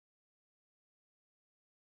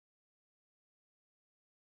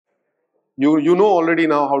You know already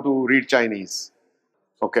now how to read Chinese.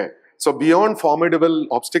 Okay. So beyond formidable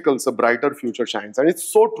obstacles, a brighter future shines. And it's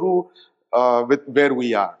so true with where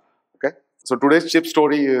we are. Okay. So today's chip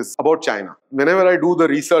story is about China. Whenever I do the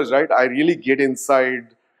research, right, I really get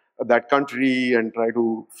inside that country and try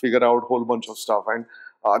to figure out a whole bunch of stuff. And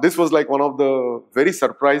this was like one of the very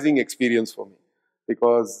surprising experience for me,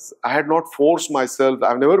 because I had not forced myself.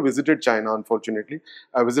 I've never visited China, unfortunately.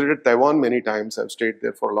 I visited Taiwan many times. I've stayed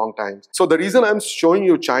there for a long time. So the reason I'm showing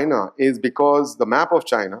you China is because the map of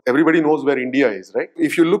China, everybody knows where India is, right?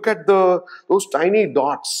 If you look at those tiny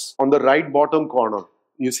dots on the right bottom corner,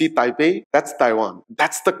 you see Taipei, that's Taiwan.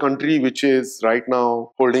 That's the country which is right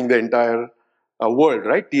now holding the entire world,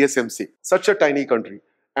 right? TSMC. Such a tiny country.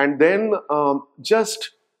 And then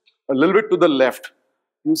just a little bit to the left,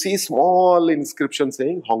 you see small inscription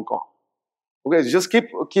saying Hong Kong. Okay, just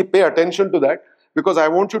pay attention to that, because I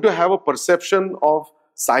want you to have a perception of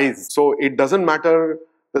size. So it doesn't matter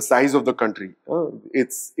the size of the country.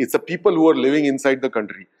 It's the people who are living inside the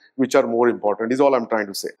country which are more important, is all I'm trying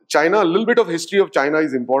to say. China, a little bit of history of China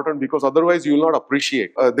is important, because otherwise you will not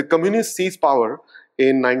appreciate. The communists seized power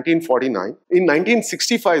in 1949. In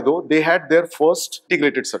 1965 though, they had their first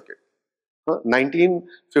integrated circuit.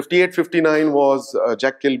 1958-59 was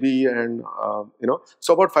Jack Kilby, and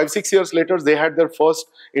so about 5-6 years later they had their first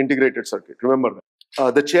integrated circuit. Remember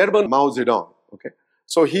that. The chairman Mao Zedong, okay,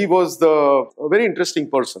 so he was a very interesting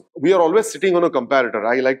person. We are always sitting on a comparator.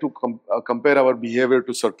 I like to compare our behavior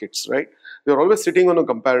to circuits, right? We are always sitting on a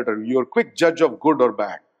comparator. You are a quick judge of good or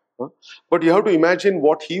bad, but you have to imagine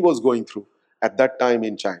what he was going through at that time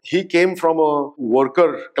in China. He came from a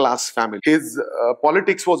worker class family. His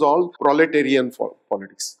politics was all proletarian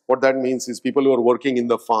politics. What that means is people who are working in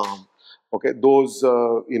the farm. Okay, those,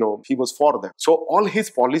 he was for them. So all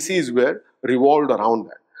his policies were revolved around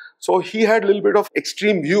that. So he had a little bit of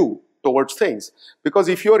extreme view towards things. Because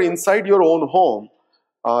if you are inside your own home,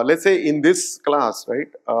 let's say in this class,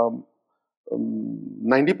 right,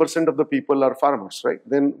 90% of the people are farmers, right?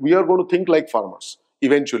 Then we are going to think like farmers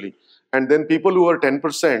eventually. And then people who are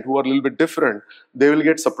 10%, who are a little bit different, they will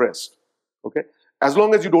get suppressed, okay? As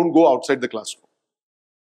long as you don't go outside the classroom.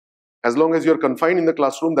 As long as you're confined in the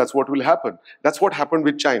classroom, that's what will happen. That's what happened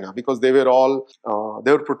with China, because they were all,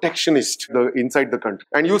 they were protectionist inside the country.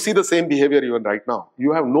 And you see the same behavior even right now.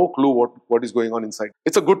 You have no clue what is going on inside.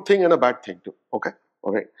 It's a good thing and a bad thing too, okay?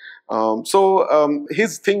 All right.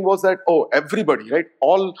 His thing was that, everybody, right?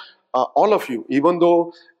 All of you, even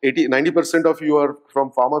though 90% of you are from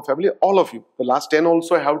farmer family, all of you, the last 10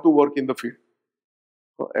 also have to work in the field.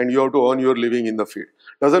 And you have to earn your living in the field.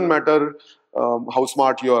 Doesn't matter how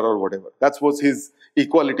smart you are or whatever. That was his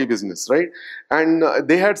equality business, right? And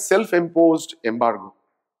they had self-imposed embargo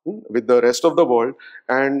with the rest of the world.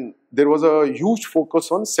 And there was a huge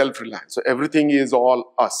focus on self-reliance. So everything is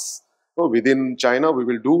all us. So within China, we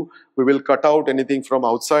will cut out anything from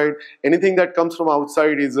outside. Anything that comes from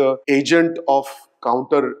outside is an agent of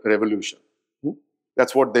counter-revolution.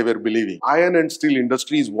 That's what they were believing. Iron and steel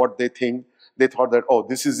industry is what they think. They thought that,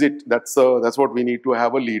 this is it. That's what we need to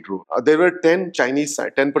have a lead role. There were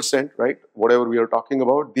 10%, right? Whatever we are talking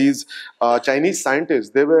about. These Chinese scientists,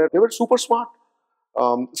 they were super smart.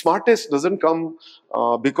 Smartness doesn't come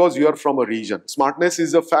because you are from a region. Smartness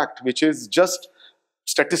is a fact which is just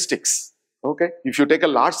statistics. Okay, if you take a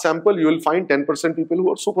large sample, you will find 10% people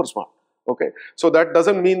who are super smart. Okay, so that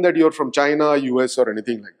doesn't mean that you're from China, US, or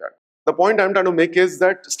anything like that. The point I'm trying to make is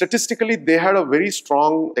that statistically they had a very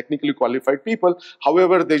strong technically qualified people.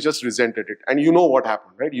 However, they just resented it. And you know what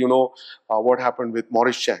happened, right? You know what happened with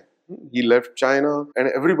Morris Chang. He left China and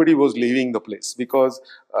everybody was leaving the place because,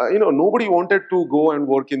 nobody wanted to go and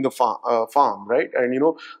work in the farm, right? And,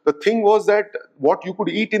 the thing was that what you could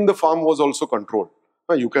eat in the farm was also controlled.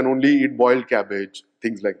 You can only eat boiled cabbage,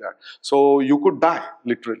 things like that. So you could die,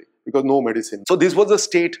 literally, because no medicine. So this was the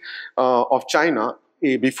state of China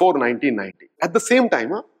before 1990. At the same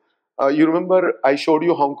time, you remember I showed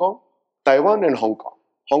you Hong Kong, Taiwan and Hong Kong.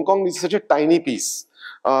 Hong Kong is such a tiny piece.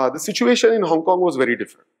 The situation in Hong Kong was very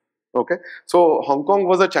different. Okay, so Hong Kong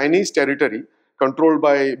was a Chinese territory controlled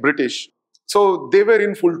by British. So they were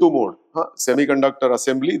in full 2 mode. Semiconductor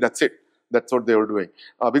assembly, that's it. That's what they were doing.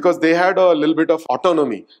 Because they had a little bit of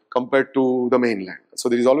autonomy compared to the mainland. So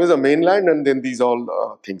there is always a mainland and then these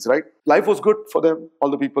all things, right? Life was good for them, all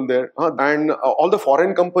the people there. And all the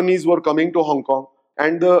foreign companies were coming to Hong Kong.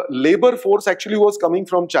 And the labor force actually was coming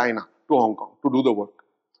from China to Hong Kong to do the work.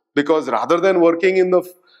 Because rather than working in the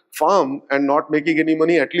farm and not making any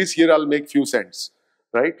money, at least here I'll make few cents.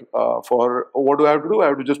 Right? For what do I have to do? I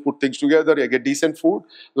have to just put things together, I get decent food.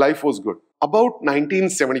 Life was good. About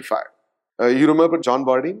 1975. You remember John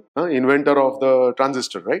Bardeen, inventor of the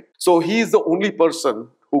transistor, right? So he is the only person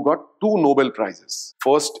who got 2 Nobel Prizes.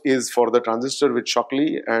 First is for the transistor with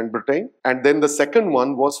Shockley and Brattain, and then the second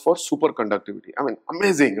one was for superconductivity. I mean,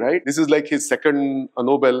 amazing, right? This is like his second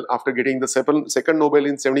Nobel after getting the second Nobel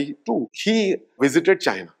in 72. He visited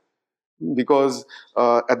China because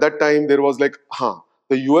at that time there was like,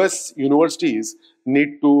 the US universities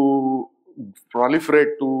need to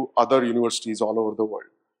proliferate to other universities all over the world,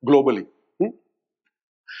 globally.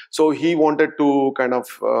 So he wanted to kind of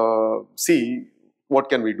see what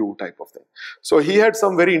can we do type of thing. So he had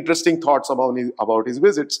some very interesting thoughts about his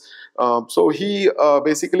visits. So he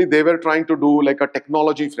basically, they were trying to do like a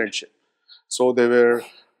technology friendship. So they were,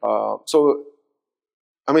 I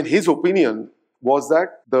mean, his opinion was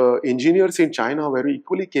that the engineers in China were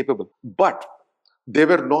equally capable, but they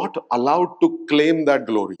were not allowed to claim that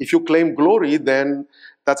glory. If you claim glory, then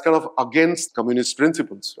that's kind of against communist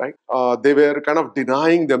principles, right? They were kind of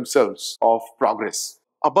denying themselves of progress.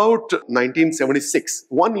 About 1976,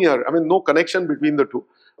 1 year, I mean, no connection between the two.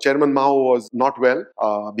 Chairman Mao was not well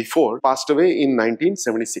before, passed away in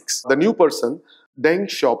 1976. The new person, Deng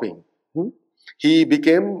Xiaoping, he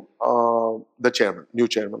became the new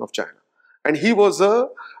chairman of China. And he was a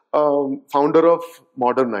founder of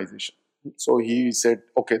modernization. So he said,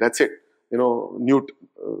 okay, that's it. New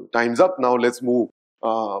time's up, now let's move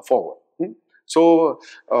forward. So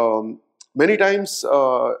many times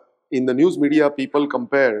in the news media, people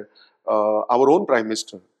compare our own Prime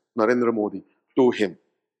Minister, Narendra Modi, to him.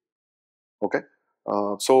 Okay?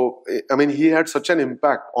 So, I mean, he had such an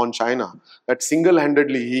impact on China that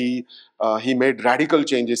single-handedly he made radical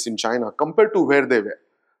changes in China compared to where they were.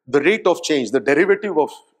 The rate of change, the derivative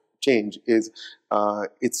of change is,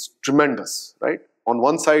 it's tremendous, right? On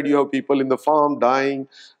one side, you have people in the farm dying,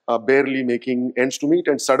 barely making ends to meet,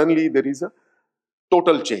 and suddenly there is a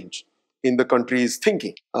total change in the country's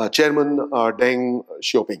thinking. Chairman Deng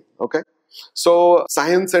Xiaoping, okay? So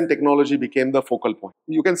science and technology became the focal point.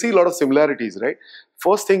 You can see a lot of similarities, right?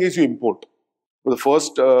 First thing is you import. The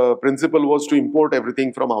first principle was to import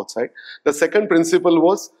everything from outside. The second principle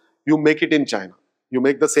was you make it in China. You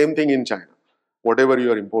make the same thing in China, whatever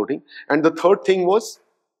you are importing. And the third thing was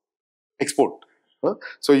export.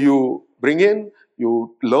 So you bring in,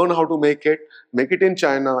 you learn how to make it in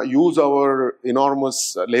China, use our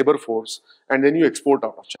enormous labor force, and then you export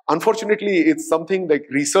out of China. Unfortunately, it's something like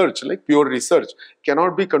research, like pure research,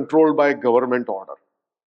 cannot be controlled by government order.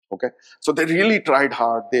 Okay, so they really tried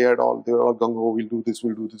hard. They were all gung-ho, we'll do this,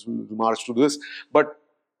 we'll march to this, but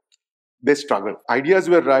they struggled. Ideas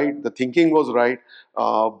were right, the thinking was right,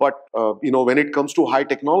 but when it comes to high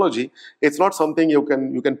technology, it's not something you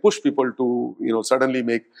can push people to suddenly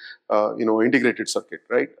make integrated circuit,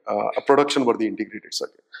 right? A production-worthy integrated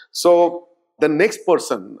circuit. So the next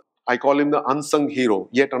person, I call him the unsung hero,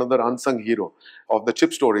 yet another unsung hero of the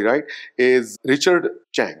chip story, right, is Richard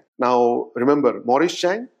Chang. Now remember, Maurice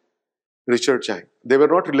Chang, Richard Chang, they were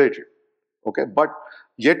not related, okay, but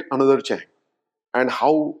yet another Chang. And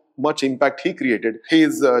how much impact he created.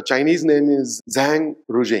 His Chinese name is Zhang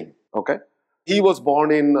Rujing, okay? He was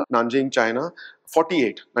born in Nanjing, China,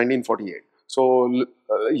 1948. So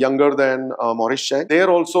younger than Maurice Chang. There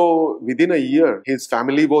also, within a year, his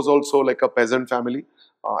family was also like a peasant family.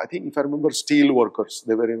 I think, if I remember, steel workers.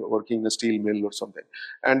 They were working in a steel mill or something.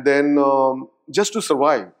 And then just to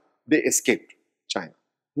survive, they escaped China.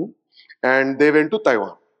 And they went to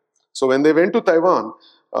Taiwan. So when they went to Taiwan,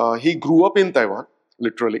 he grew up in Taiwan,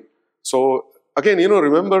 literally. So again,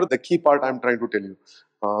 remember the key part I'm trying to tell you.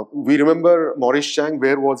 We remember Maurice Chang,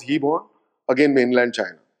 where was he born? Again, mainland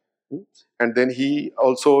China. And then he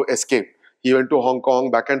also escaped. He went to Hong Kong,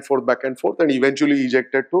 back and forth, and eventually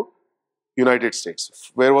ejected to United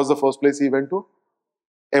States. Where was the first place he went to?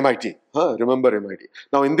 MIT. Remember MIT.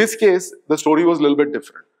 Now in this case, the story was a little bit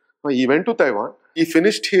different. He went to Taiwan. He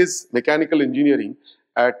finished his mechanical engineering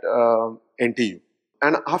at NTU.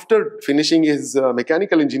 And after finishing his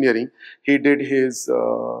mechanical engineering, he did his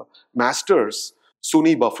master's,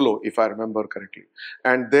 SUNY Buffalo, if I remember correctly.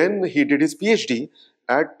 And then he did his PhD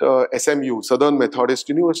at SMU, Southern Methodist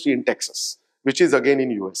University in Texas, which is again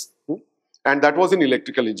in US. And that was in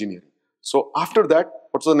electrical engineering. So after that,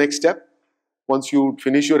 what's the next step? Once you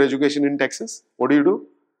finish your education in Texas, what do?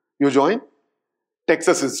 You join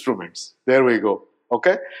Texas Instruments. There we go.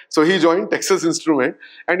 Okay. So he joined Texas Instrument,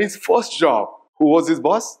 and his first job, who was his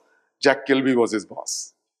boss? Jack Kilby was his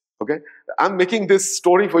boss. Okay. I'm making this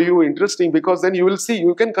story for you interesting because then you will see,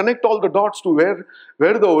 you can connect all the dots to where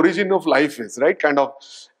the origin of life is, right? Kind of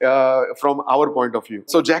from our point of view.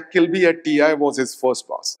 So Jack Kilby at TI was his first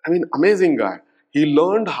boss. I mean, amazing guy. He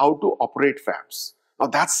learned how to operate fabs. Now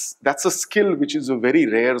that's a skill which is a very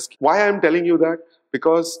rare skill. Why I'm telling you that?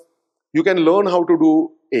 Because you can learn how to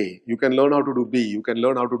do A, you can learn how to do B, you can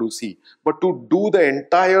learn how to do C, but to do the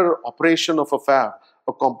entire operation of a fab,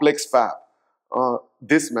 a complex fab,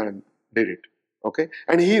 this man did it. Okay,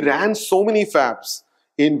 and he ran so many fabs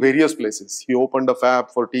in various places. He opened a fab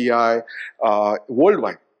for TI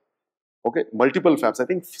worldwide. Okay, multiple fabs. I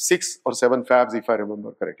think 6 or 7 fabs, if I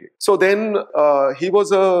remember correctly. So then he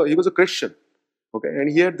was a Christian. Okay, and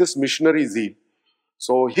he had this missionary zeal.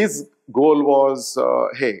 So his goal was,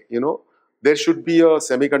 hey, there should be a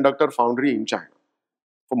semiconductor foundry in China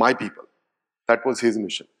for my people. That was his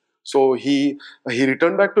mission. So he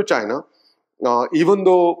returned back to China, even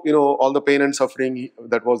though all the pain and suffering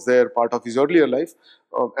that was there, part of his earlier life.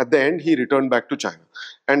 At the end, he returned back to China,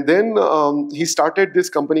 and then he started this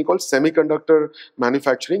company called Semiconductor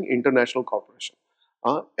Manufacturing International Corporation,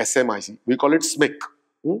 SMIC. We call it SMIC.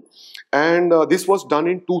 And this was done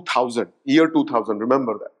in 2000, year 2000.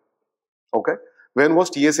 Remember that. Okay. When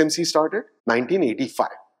was TSMC started? 1985,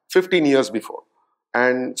 15 years before.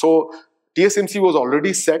 And so TSMC was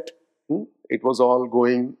already set. It was all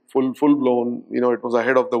going full blown. It was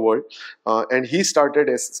ahead of the world. And he started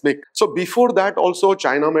SMIC. So before that also,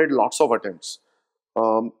 China made lots of attempts.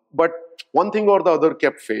 But one thing or the other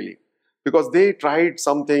kept failing. Because they tried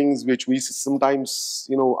some things which we sometimes,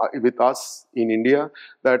 with us in India,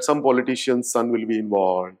 that some politician's son will be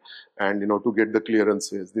involved and, to get the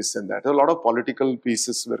clearances, this and that. A lot of political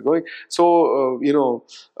pieces were going. So,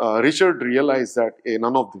 Richard realized that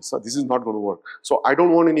none of this, this is not going to work. So I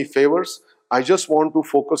don't want any favors. I just want to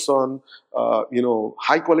focus on,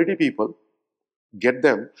 high quality people, get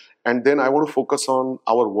them, and then I want to focus on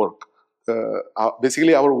our work.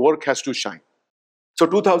 Basically, our work has to shine. So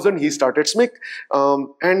 2000, he started SMIC,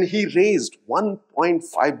 and he raised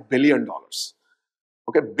 $1.5 billion.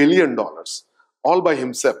 Okay, $1 billion, all by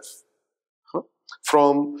himself.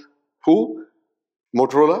 From who?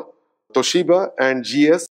 Motorola, Toshiba, and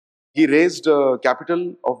GS. He raised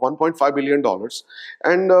capital of $1.5 billion.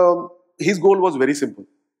 And his goal was very simple.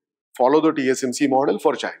 Follow the TSMC model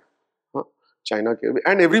for China. China,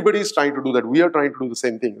 and everybody is trying to do that. We are trying to do the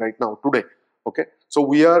same thing right now, today. Okay, so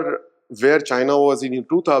we are where China was in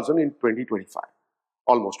 2000 in 2025,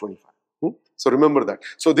 almost 25. So remember that.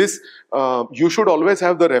 So this, you should always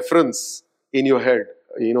have the reference in your head,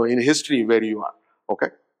 in history where you are. Okay.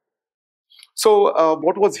 So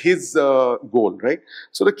what was his goal, right?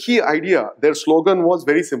 So the key idea, their slogan was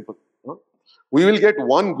very simple. We will get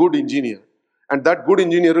one good engineer, and that good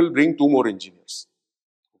engineer will bring 2 more engineers.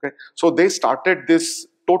 Okay. So they started this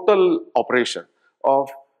total operation of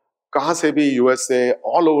kahan se bhi, USA,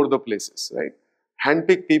 all over the places, right?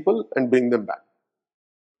 Handpick people and bring them back.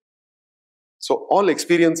 So all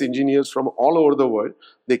experienced engineers from all over the world,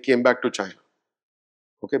 they came back to China.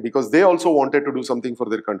 Okay, because they also wanted to do something for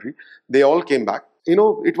their country. They all came back.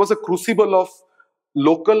 It was a crucible of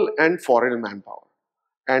local and foreign manpower.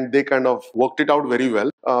 And they kind of worked it out very well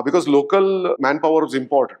because local manpower was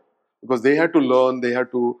important. Because they had to learn, they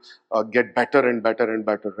had to get better and better and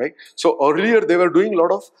better, right? So earlier they were doing a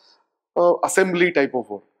lot of assembly type of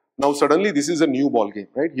work. Now suddenly this is a new ball game,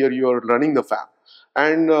 right? Here you are running the fab.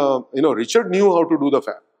 And Richard knew how to do the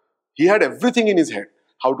fab. He had everything in his head,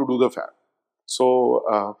 how to do the fab.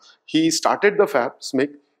 So he started the fab,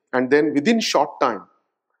 SMIC, and then within short time,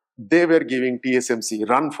 they were giving TSMC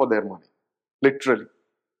run for their money, literally.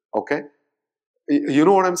 Okay? You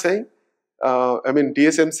know what I'm saying? I mean,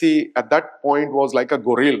 TSMC at that point was like a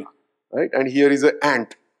gorilla, right? And here is an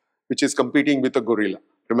ant, which is competing with a gorilla.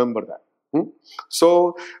 Remember that.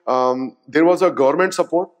 So there was a government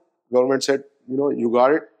support. Government said, you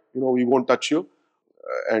got it. We won't touch you.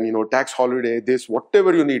 And tax holiday, this,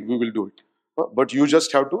 whatever you need, we will do it. But you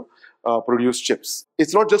just have to produce chips.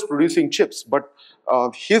 It's not just producing chips, but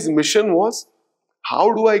his mission was,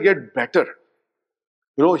 how do I get better?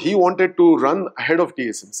 He wanted to run ahead of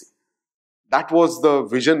TSMC. That was the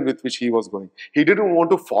vision with which he was going. He didn't want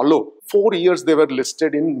to follow. 4 years they were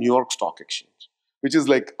listed in New York Stock Exchange, which is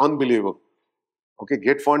like unbelievable. Okay,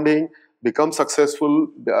 get funding, become successful.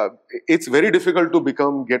 It's very difficult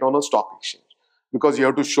to get on a stock exchange because you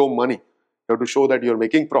have to show money. You have to show that you're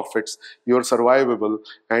making profits, you're survivable,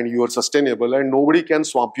 and you are sustainable, and nobody can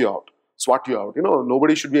swat you out.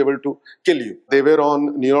 Nobody should be able to kill you. They were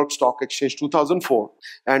on New York Stock Exchange 2004.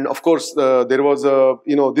 And of course, there was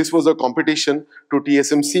this was a competition to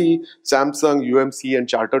TSMC, Samsung, UMC, and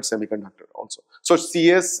Chartered Semiconductor also. So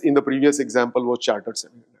CS in the previous example was Chartered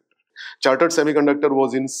Semiconductor. Chartered Semiconductor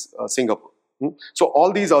was in Singapore. So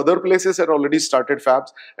all these other places had already started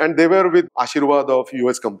fabs, and they were with Ashirwad of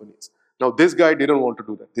US companies Now this guy didn't want to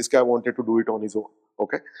do that. This guy wanted to do it on his own.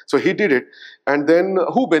 Okay, so he did it, and then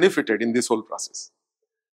who benefited in this whole process?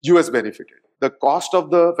 US benefited. The cost of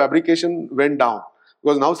the fabrication went down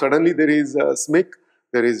because now suddenly there is SMIC,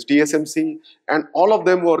 there is TSMC, and all of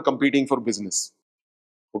them were competing for business.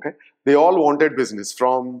 Okay, they all wanted business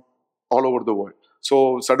from all over the world.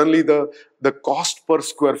 So suddenly the cost per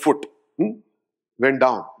square foot went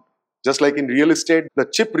down. Just like in real estate, the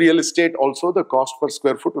chip real estate also, the cost per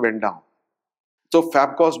square foot went down. So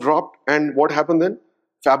fab cost dropped, and what happened then?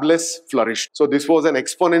 Fabless flourished. So this was an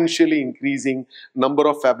exponentially increasing number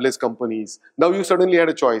of fabless companies. Now you suddenly had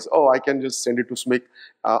a choice. Oh, I can just send it to SMIC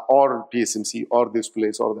or TSMC or this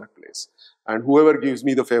place or that place. And whoever gives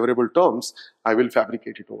me the favorable terms, I will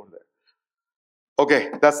fabricate it over there.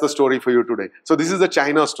 Okay, that's the story for you today. So this is the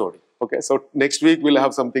China story. Okay, so next week we'll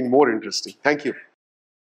have something more interesting. Thank you.